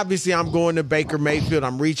 obviously I'm going to Baker Mayfield.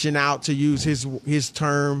 I'm reaching out to use his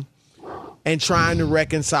term and trying to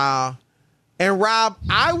reconcile. And Rob,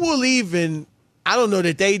 I will even I don't know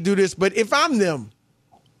that they do this, but if I'm them,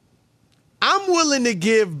 I'm willing to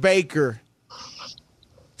give Baker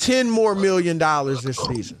 $10 more million this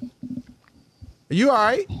season. Are you all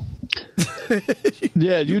right?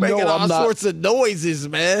 Yeah, you know making all I'm not, sorts of noises,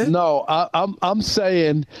 man. No, I'm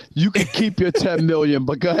saying you can keep your $10 million,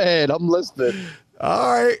 but go ahead, I'm listening.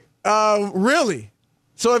 All right, really?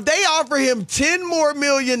 So if they offer him $10 more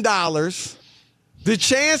million, the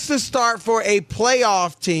chance to start for a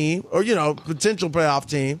playoff team or potential playoff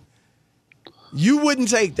team, you wouldn't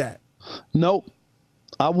take that? Nope.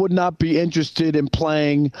 I would not be interested in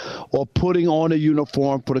playing or putting on a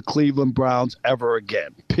uniform for the Cleveland Browns ever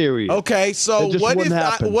again, period. Okay, so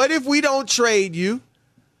what if we don't trade you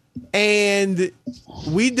and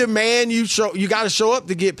we demand you got to show up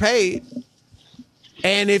to get paid?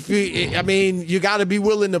 And you got to be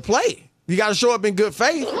willing to play. You got to show up in good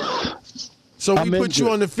faith. So we put you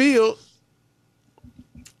on the field.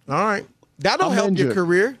 All right. That'll help your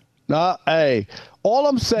career. Hey, all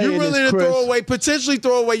I'm saying is, you're willing to potentially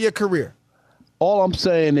throw away your career. All I'm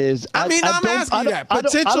saying is, I'm asking you that.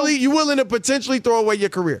 Potentially, you're willing to potentially throw away your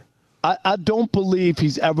career. I don't believe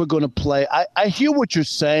he's ever going to play. I hear what you're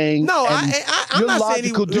saying. No, I'm not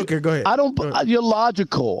saying okay, go ahead. You're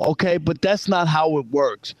logical, okay, but that's not how it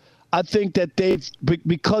works. I think that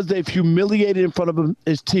because they've humiliated in front of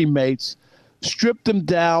his teammates, stripped him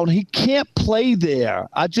down. He can't play there.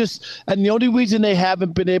 And the only reason they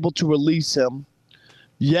haven't been able to release him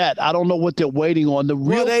yet, I don't know what they're waiting on. The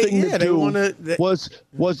real thing to do was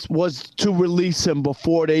to release him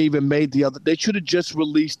before they even made the other. They should have just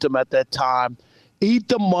released him at that time. Eat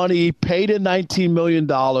the money, pay the $19 million,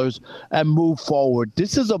 and move forward.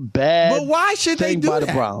 This is a bad But why should they do by that?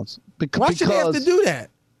 The Browns. Why should they have to do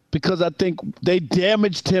that? Because I think they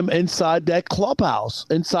damaged him inside that clubhouse,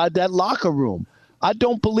 inside that locker room. I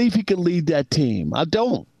don't believe he can lead that team. I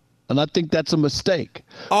don't. And I think that's a mistake.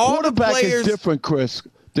 Quarterback is different, Chris,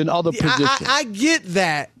 than other positions. I get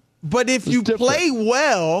that. But if you play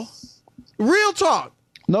well, real talk.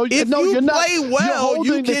 If you play well,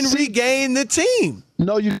 you can regain the team.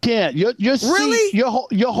 No, you can't. You're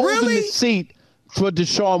holding the seat for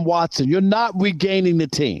Deshaun Watson. You're not regaining the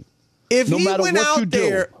team. If he went out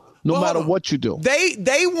there, no matter what you do.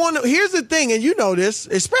 They want to. Here's the thing, and you know this,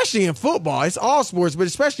 especially in football. It's all sports, but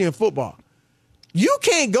especially in football. You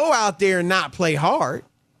can't go out there and not play hard.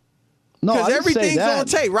 No, because everything's on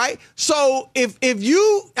tape, right? So if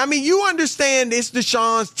you understand it's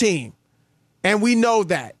Deshaun's team, and we know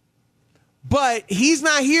that, but he's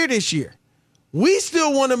not here this year. We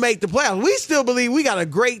still want to make the playoffs. We still believe we got a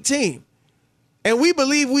great team, and we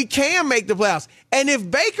believe we can make the playoffs. And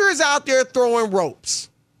if Baker is out there throwing ropes,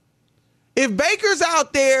 if Baker's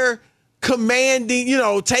out there commanding,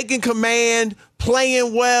 taking command,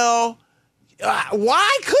 playing well,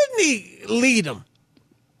 why couldn't he lead them?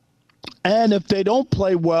 And if they don't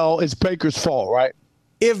play well, it's Baker's fault, right?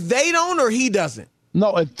 If they don't or he doesn't?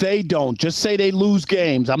 No, if they don't. Just say they lose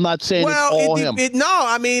games. I'm not saying it's all him. I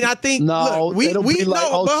think it'll be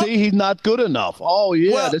like, he's not good enough. Oh,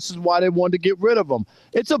 yeah, this is why they wanted to get rid of him.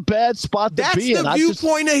 It's a bad spot to be in. That's the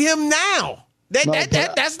viewpoint of him now.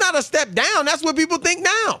 That's not a step down. That's what people think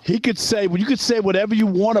now. You could say whatever you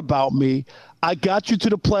want about me. I got you to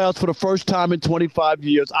the playoffs for the first time in 25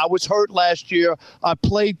 years. I was hurt last year. I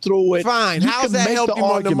played through it. Fine. How's that help you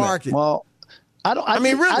on the market? Well,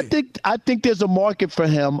 really? I think there's a market for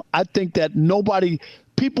him. I think that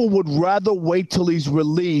people would rather wait till he's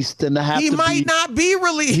released than to have He might not be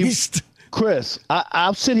released. Chris,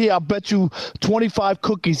 I'll sit here. I'll bet you 25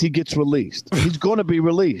 cookies he gets released. He's going to be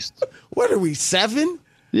released. What are we, 7?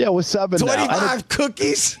 Yeah, we're 7 now. 25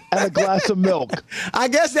 cookies? And a glass of milk. I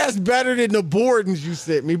guess that's better than the Bordens you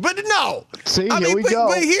sent me. But no. See, here we go.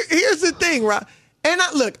 But here's the thing, right? And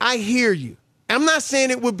I hear you. I'm not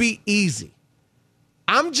saying it would be easy.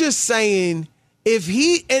 I'm just saying if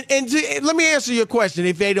he – and let me answer your question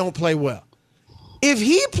if they don't play well. If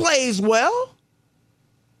he plays well,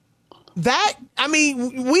 we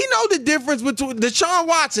know the difference between Deshaun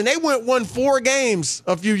Watson. They won 4 games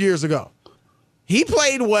a few years ago. He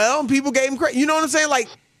played well, and people gave him credit. You know what I'm saying?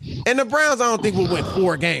 And the Browns, I don't think will win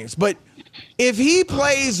 4 games. But if he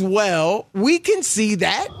plays well, we can see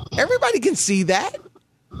that. Everybody can see that.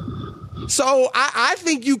 So I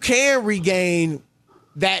think you can regain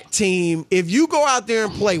that team if you go out there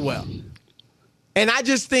and play well. And I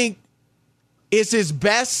just think it's his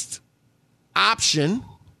best option.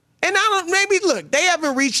 And they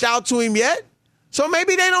haven't reached out to him yet. So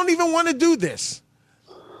maybe they don't even want to do this.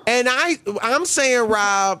 And I'm saying,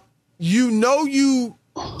 Rob, you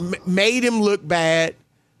made him look bad.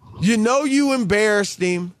 You embarrassed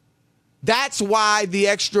him. That's why the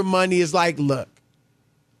extra money is look,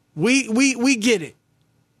 we get it.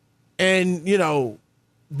 And,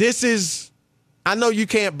 this is, I know you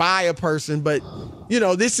can't buy a person, but,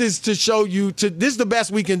 this is to show you, this is the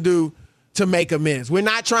best we can do to make amends. We're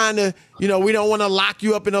not trying to, we don't want to lock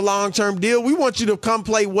you up in a long-term deal. We want you to come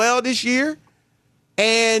play well this year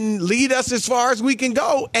and lead us as far as we can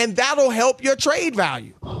go, and that'll help your trade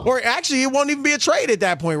value. Or actually, it won't even be a trade at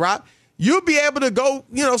that point, Rob. You'll be able to go,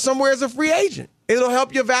 somewhere as a free agent. It'll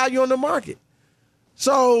help your value on the market.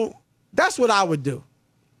 So that's what I would do.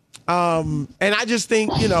 And I just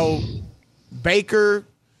think, Baker,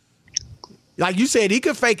 like you said, he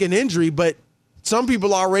could fake an injury, but some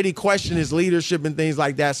people already question his leadership and things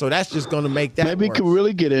like that. So that's just going to make that maybe worse. He could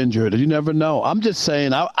really get injured. You never know. I'm just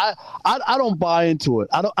saying, I don't buy into it.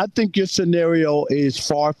 I think your scenario is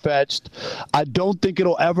far-fetched. I don't think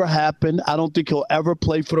it'll ever happen. I don't think he'll ever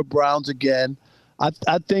play for the Browns again.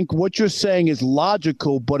 I think what you're saying is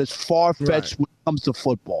logical, but it's far-fetched when it comes to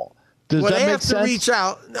football. Does that make sense? They have to reach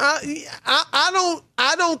out.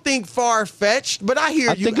 I don't think far-fetched, but I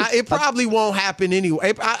hear you. It probably won't happen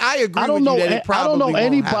anyway. I agree with you that it probably won't happen. I don't know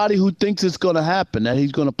anybody who thinks it's going to happen, that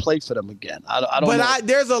he's going to play for them again. I don't know. But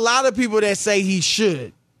there's a lot of people that say he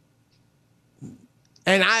should.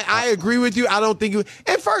 And I agree with you. I don't think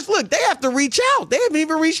and first, look, they have to reach out. They haven't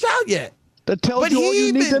even reached out yet. That tells you all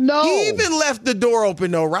you need to know. He even left the door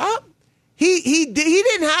open, though, Rob. He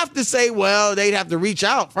didn't have to say, well, they'd have to reach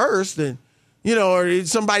out first, and or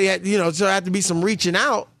somebody had, so there had to be some reaching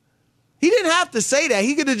out. He didn't have to say that.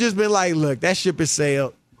 He could have just been like, look, that ship has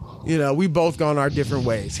sailed. We both gone our different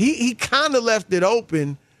ways. He kind of left it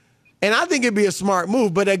open, and I think it'd be a smart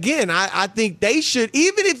move. But again, I think they should,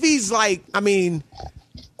 even if he's like,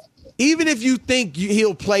 even if you think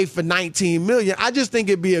he'll play for $19 million, I just think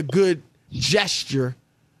it'd be a good gesture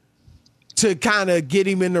to kind of get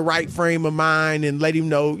him in the right frame of mind and let him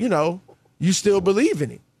know, you still believe in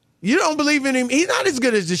him. You don't believe in him. He's not as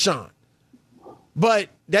good as Deshaun. But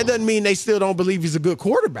that doesn't mean they still don't believe he's a good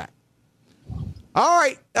quarterback. All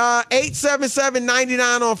right,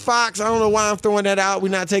 877-99 on Fox. I don't know why I'm throwing that out. We're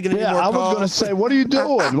not taking any more calls. I was going to say, what are you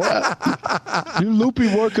doing? You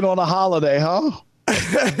loopy working on a holiday, huh?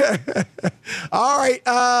 All right,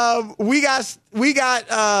 we got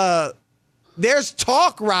there's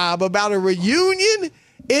talk, Rob, about a reunion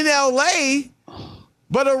in L.A.,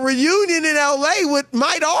 but a reunion in L.A.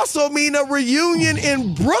 might also mean a reunion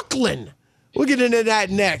in Brooklyn. We'll get into that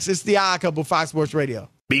next. It's The Odd Couple, Fox Sports Radio.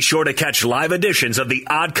 Be sure to catch live editions of The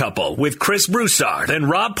Odd Couple with Chris Broussard and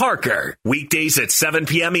Rob Parker. Weekdays at 7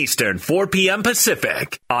 p.m. Eastern, 4 p.m.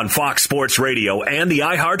 Pacific on Fox Sports Radio and the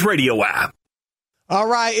iHeartRadio app. All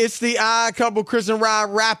right, it's The Odd Couple. Chris and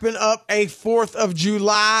Rob wrapping up a 4th of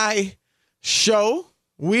July show.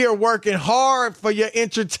 We are working hard for your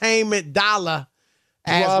entertainment dollar,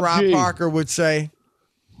 as Rob Parker would say.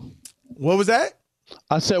 What was that?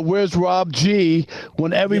 I said, where's Rob G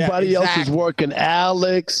when everybody else is working?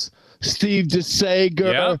 Alex, Steve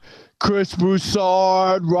DeSager, Chris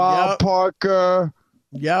Broussard, Rob Parker.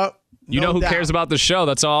 Yep. You know who cares about the show.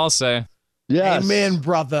 That's all I'll say. Yes. Amen,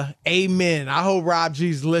 brother. Amen. I hope Rob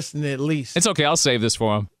G's listening at least. It's okay. I'll save this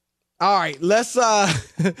for him. All right. Let's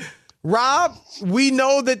Rob, we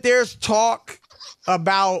know that there's talk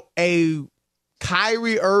about a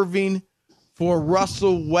Kyrie Irving for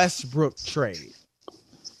Russell Westbrook trade.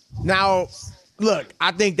 Now, look,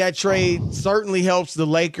 I think that trade certainly helps the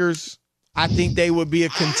Lakers. I think they would be a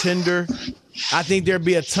contender. I think there'd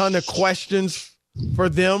be a ton of questions for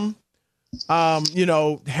them.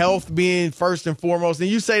 Health being first and foremost. And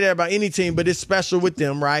you say that about any team, but it's special with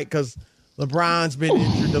them, right? Because LeBron's been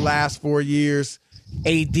injured the last 4 years.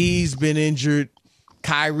 AD's been injured.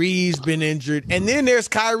 Kyrie's been injured. And then there's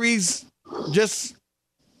Kyrie's just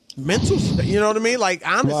mental state. You know what I mean? Like,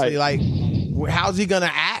 honestly, how's he going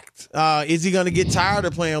to act? Is he going to get tired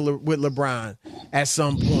of playing with LeBron at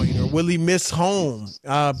some point? Or will he miss home,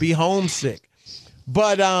 be homesick?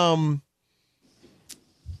 But I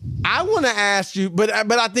want to ask you, but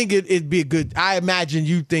I think it'd be a good, I imagine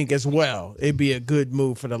you think as well, it'd be a good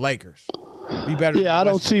move for the Lakers. Be better. Yeah, I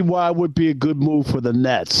don't see why it would be a good move for the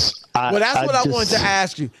Nets. Well, that's what I wanted to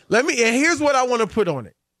ask you. And here's what I want to put on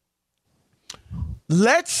it.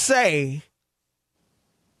 Let's say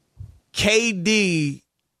KD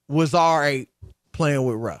was all right playing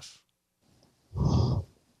with Russ.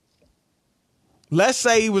 Let's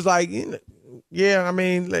say he was like,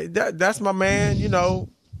 that's my man.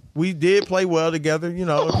 We did play well together.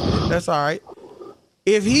 That's all right.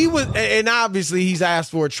 If he was, and obviously he's asked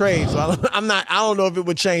for a trade, so I don't know if it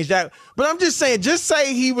would change that. But I'm just saying, just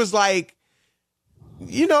say he was like,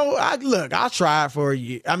 I'll try it for a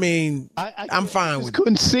year. I mean, I'm fine with it.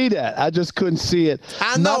 Couldn't see that. I just couldn't see it.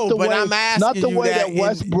 I know, but I'm asking not the you way that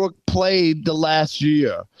Westbrook played the last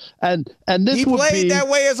year, and this he played that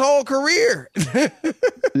way his whole career.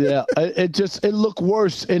 Yeah, it looked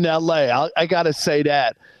worse in LA. I got to say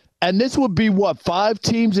that. And this would be what, 5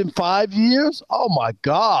 teams in 5 years? Oh my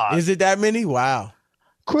God! Is it that many? Wow,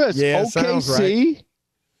 Chris. Yeah, OKC. Right.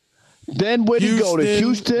 Then where'd he go to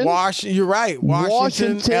Houston? Washington, you're right.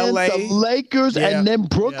 Washington, LA, the Lakers, and then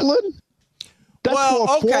Brooklyn. Yeah. That's for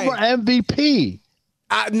a former MVP.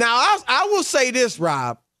 Now, I will say this,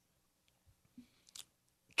 Rob.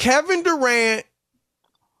 Kevin Durant,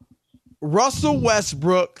 Russell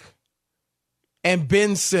Westbrook, and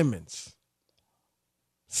Ben Simmons.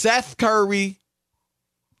 Seth Curry,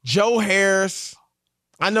 Joe Harris.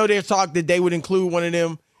 I know there's talk that they would include one of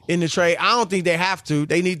them in the trade. I don't think they have to.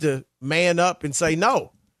 They need to man up and say,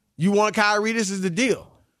 no, you want Kyrie, this is the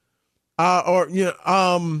deal. But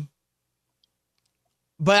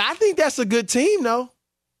I think that's a good team, though.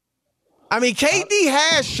 I mean, KD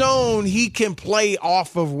has shown he can play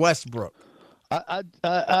off of Westbrook.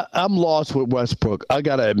 I'm lost with Westbrook. I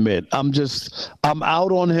got to admit, I'm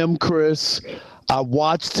out on him, Chris. I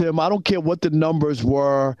watched him. I don't care what the numbers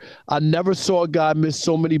were. I never saw a guy miss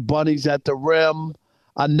so many bunnies at the rim.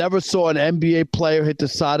 I never saw an NBA player hit the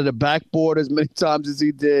side of the backboard as many times as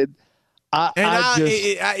he did.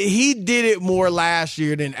 He did it more last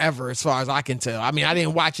year than ever, as far as I can tell. I mean, I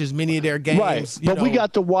didn't watch as many of their games. Right, but we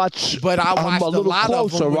got to watch. But I watched a lot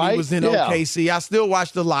closer, of them when right? he was in OKC. I still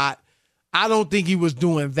watched a lot. I don't think he was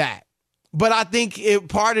doing that. But I think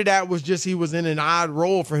part of that was just he was in an odd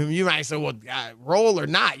role for him. You might say, well, role or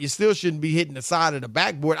not, you still shouldn't be hitting the side of the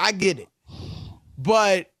backboard. I get it.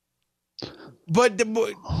 But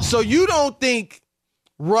so you don't think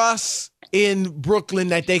Russ in Brooklyn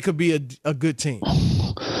that they could be a good team?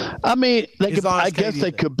 I mean, I guess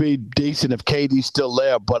they could be decent if KD's still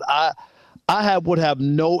there, but I would have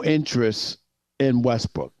no interest in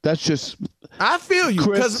Westbrook. That's just I feel you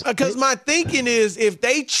because my thinking is if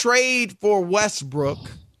they trade for Westbrook,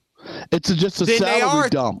 it's just a salary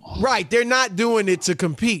dump. Right, they're not doing it to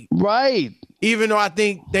compete. Right. Even though I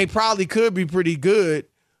think they probably could be pretty good,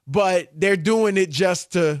 but they're doing it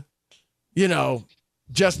just to,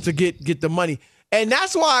 just to get the money. And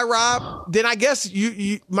that's why, Rob, then I guess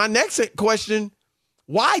my next question,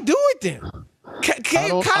 why do it then?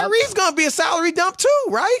 Kyrie's going to be a salary dump too,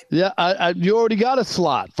 right? Yeah, you already got a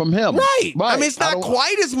slot from him. Right. I mean, it's not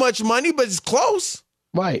quite as much money, but it's close.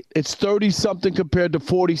 Right. It's 30-something compared to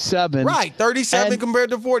 47. Right, 37 compared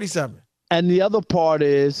to 47. And the other part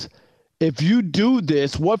is, if you do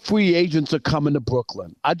this, what free agents are coming to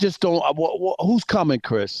Brooklyn? I just don't. Who's coming,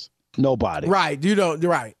 Chris? Nobody. Right. You don't.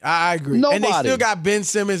 Right. I agree. Nobody. And they still got Ben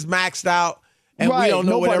Simmons maxed out, and we don't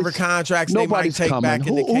know whatever contracts they might take back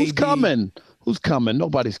into KD. Who's coming? Who's coming?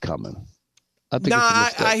 Nobody's coming. I think.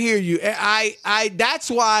 I hear you. I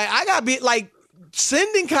that's why I gotta be like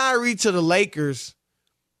sending Kyrie to the Lakers,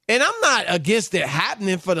 and I'm not against it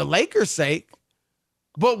happening for the Lakers' sake,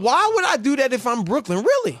 but why would I do that if I'm Brooklyn?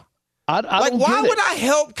 Really? Why would I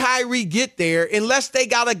help Kyrie get there unless they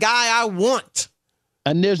got a guy I want?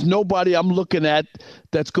 And there's nobody I'm looking at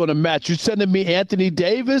that's going to match. You sending me Anthony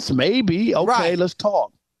Davis? Maybe. Okay, right. Let's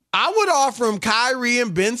talk. I would offer him Kyrie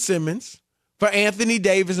and Ben Simmons for Anthony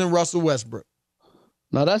Davis and Russell Westbrook.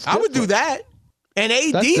 Now that's different. I would do that. And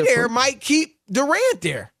AD there might keep Durant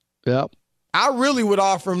there. Yep. I really would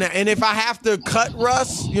offer him that. And if I have to cut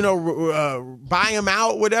Russ, buy him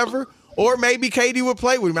out, whatever, or maybe KD would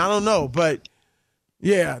play with him. I don't know. But,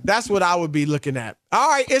 yeah, that's what I would be looking at. All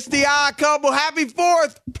right, it's the Odd Couple. Happy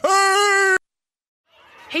 4th. Peace!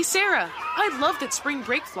 Hey, Sarah, I love that spring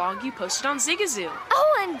break vlog you posted on Zigazoo.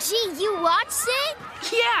 OMG, you watched it?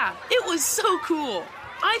 Yeah, it was so cool.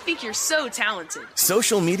 I think you're so talented.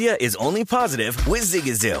 Social media is only positive with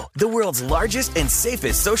Zigazoo, the world's largest and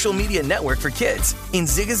safest social media network for kids. In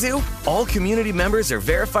Zigazoo, all community members are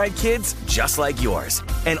verified kids just like yours,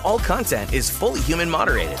 and all content is fully human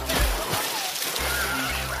moderated.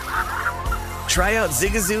 Try out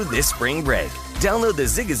Zigazoo this spring break. Download the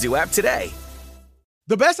Zigazoo app today.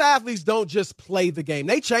 The best athletes don't just play the game,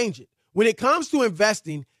 they change it. When it comes to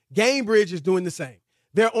investing, GameBridge is doing the same.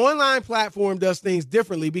 Their online platform does things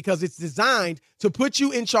differently because it's designed to put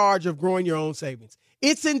you in charge of growing your own savings.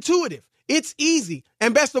 It's intuitive, it's easy,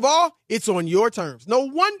 and best of all, it's on your terms. No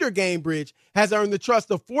wonder GameBridge has earned the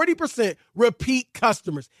trust of 40% repeat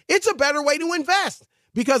customers. It's a better way to invest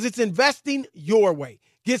because it's investing your way.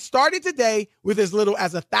 Get started today with as little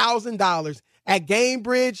as $1,000 at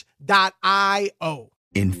GameBridge.io.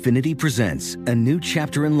 Infinity presents a new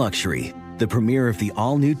chapter in luxury, the premiere of the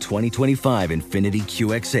all-new 2025 Infiniti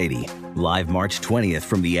QX80, live March 20th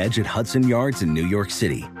from the Edge at Hudson Yards in New York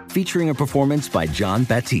City, featuring a performance by John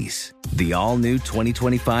Batiste. The all-new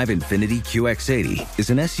 2025 Infiniti QX80 is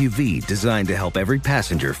an SUV designed to help every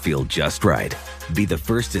passenger feel just right. Be the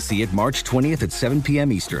first to see it March 20th at 7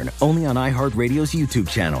 p.m. Eastern, only on iHeartRadio's YouTube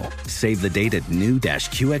channel. Save the date at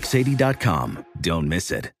new-QX80.com. Don't miss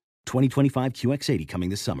it. 2025 QX80 coming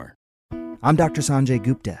this summer. I'm Dr. Sanjay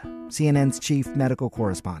Gupta, CNN's chief medical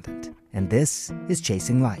correspondent, and this is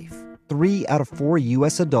Chasing Life. 3 out of 4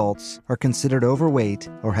 U.S. adults are considered overweight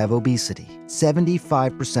or have obesity.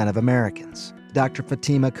 75% of Americans. Dr.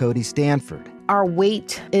 Fatima Cody Stanford. Our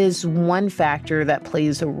weight is one factor that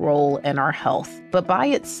plays a role in our health, but by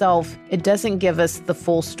itself, it doesn't give us the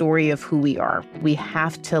full story of who we are. We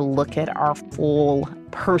have to look at our full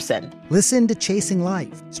person. Listen to Chasing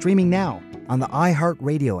Life, streaming now on the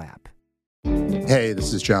iHeartRadio app. Hey,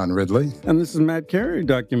 this is John Ridley. And this is Matt Carey,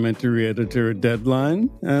 documentary editor at Deadline.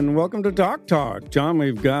 And welcome to Talk Talk. John,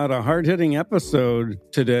 we've got a hard-hitting episode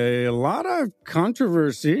today. A lot of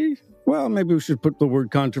controversy. Well, maybe we should put the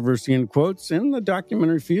word controversy in quotes in the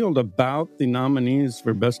documentary field about the nominees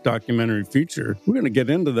for Best Documentary Feature. We're going to get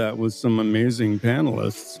into that with some amazing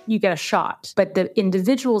panelists. You get a shot, but the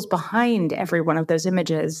individuals behind every one of those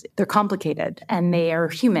images, they're complicated and they are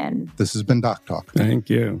human. This has been Doc Talk. Thank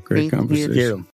you. Great conversation. Thank you.